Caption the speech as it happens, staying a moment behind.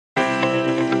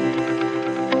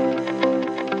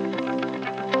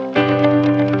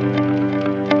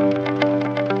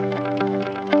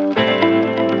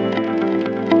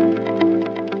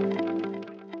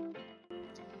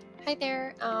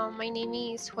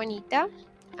is Juanita.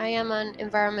 I am an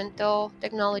environmental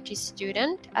technology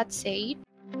student at SAID.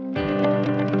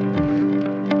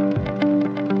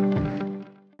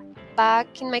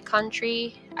 Back in my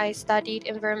country, I studied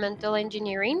environmental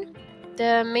engineering.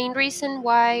 The main reason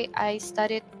why I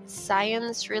studied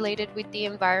science related with the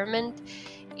environment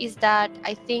is that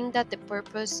I think that the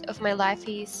purpose of my life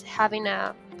is having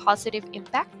a positive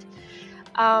impact.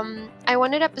 I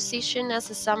wanted a position as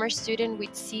a summer student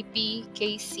with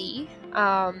CPKC,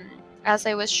 as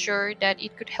I was sure that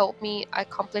it could help me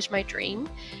accomplish my dream,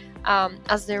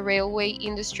 as the railway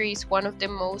industry is one of the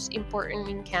most important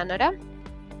in Canada.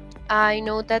 I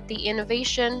know that the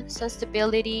innovation,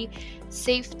 sustainability,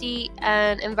 safety,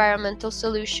 and environmental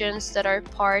solutions that are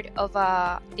part of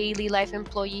a daily life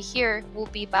employee here will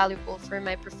be valuable for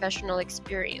my professional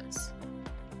experience.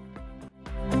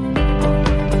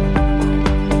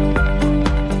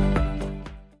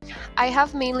 I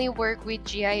have mainly worked with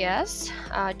GIS,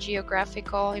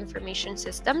 Geographical Information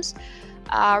Systems,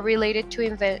 related to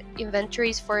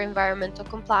inventories for environmental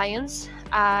compliance.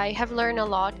 I have learned a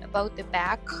lot about the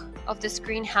back of the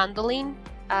screen handling,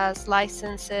 as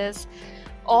licenses,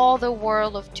 all the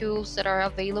world of tools that are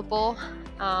available,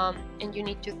 and you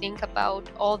need to think about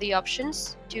all the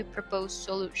options to propose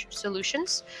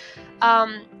solutions.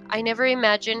 I never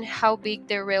imagined how big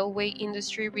the railway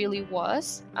industry really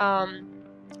was.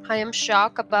 I am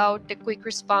shocked about the quick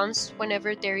response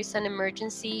whenever there is an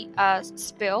emergency as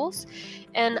spills,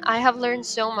 and I have learned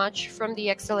so much from the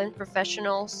excellent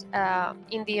professionals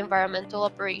in the environmental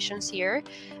operations here,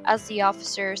 as the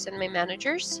officers and my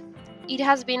managers. It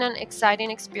has been an exciting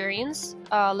experience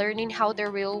learning how the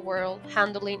real world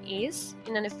handling is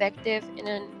in an effective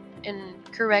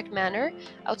and correct manner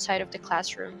outside of the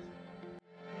classroom.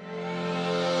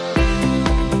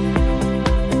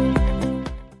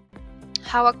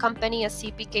 How a company as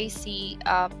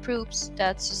CPKC proves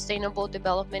that sustainable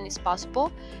development is possible,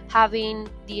 having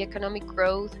the economic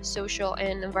growth, social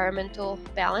and environmental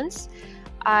balance.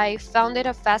 I found it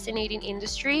a fascinating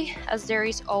industry, as there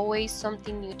is always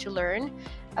something new to learn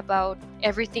about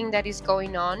everything that is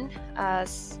going on,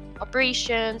 as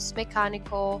operations,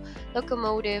 mechanical,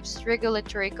 locomotives,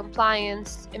 regulatory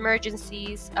compliance,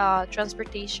 emergencies,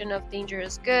 transportation of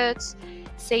dangerous goods,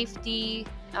 safety,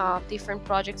 different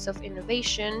projects of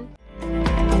innovation.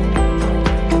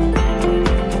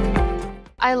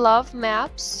 I love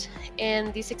maps,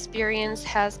 and this experience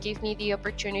has given me the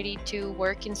opportunity to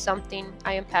work in something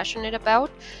I am passionate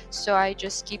about, so I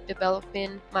just keep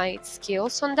developing my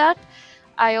skills on that.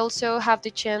 I also have the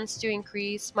chance to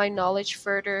increase my knowledge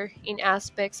further in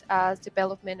aspects as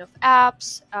development of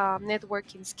apps,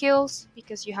 networking skills,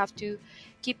 because you have to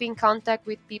keep in contact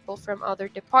with people from other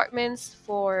departments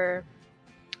for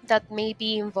that may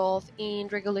be involved in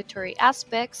regulatory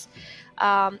aspects,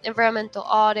 environmental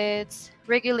audits,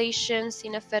 regulations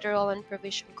in a federal and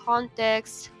provincial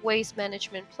context, waste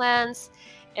management plans,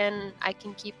 and I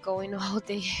can keep going all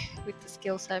day with the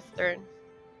skills I've learned.